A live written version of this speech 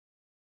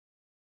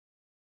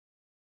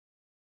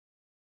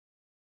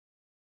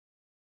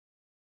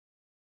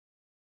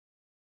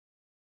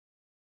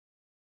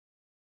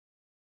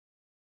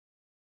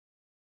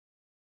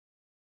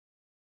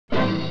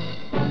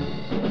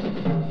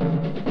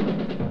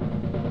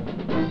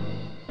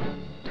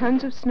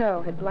Tons of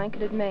snow had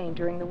blanketed Maine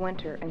during the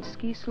winter, and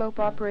ski slope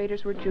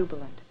operators were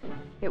jubilant.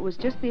 It was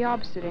just the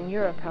opposite in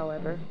Europe,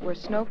 however, where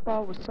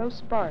snowfall was so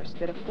sparse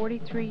that a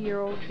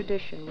 43-year-old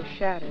tradition was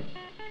shattered,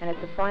 and at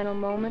the final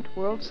moment,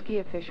 world ski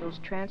officials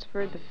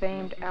transferred the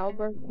famed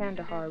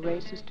Albert-Kandahar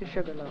races to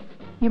Sugarloaf.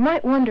 You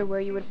might wonder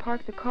where you would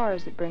park the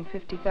cars that bring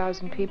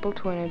 50,000 people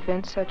to an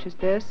event such as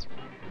this.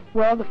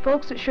 Well, the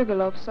folks at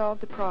Sugarloaf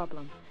solved the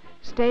problem.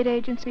 State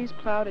agencies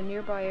plowed a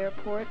nearby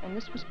airport, and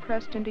this was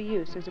pressed into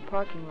use as a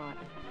parking lot.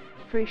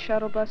 Free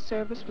shuttle bus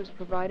service was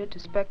provided to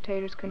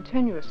spectators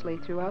continuously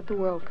throughout the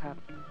World Cup.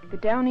 The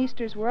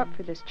Downeasters were up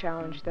for this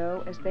challenge,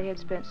 though, as they had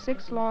spent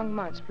 6 long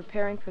months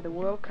preparing for the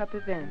World Cup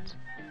events.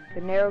 The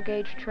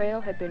narrow-gauge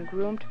trail had been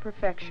groomed to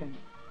perfection.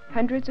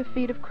 Hundreds of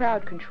feet of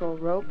crowd control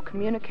rope,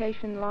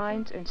 communication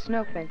lines, and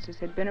snow fences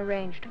had been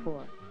arranged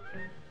for.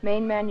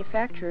 Maine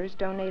manufacturers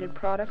donated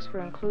products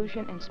for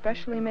inclusion in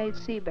specially made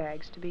sea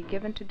bags to be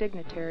given to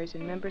dignitaries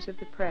and members of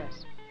the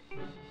press.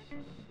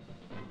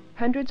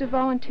 Hundreds of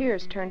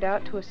volunteers turned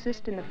out to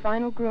assist in the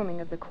final grooming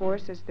of the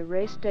course as the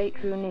race date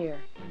drew near.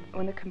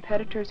 When the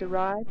competitors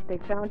arrived, they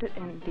found it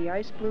in the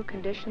ice-blue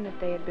condition that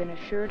they had been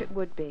assured it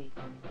would be.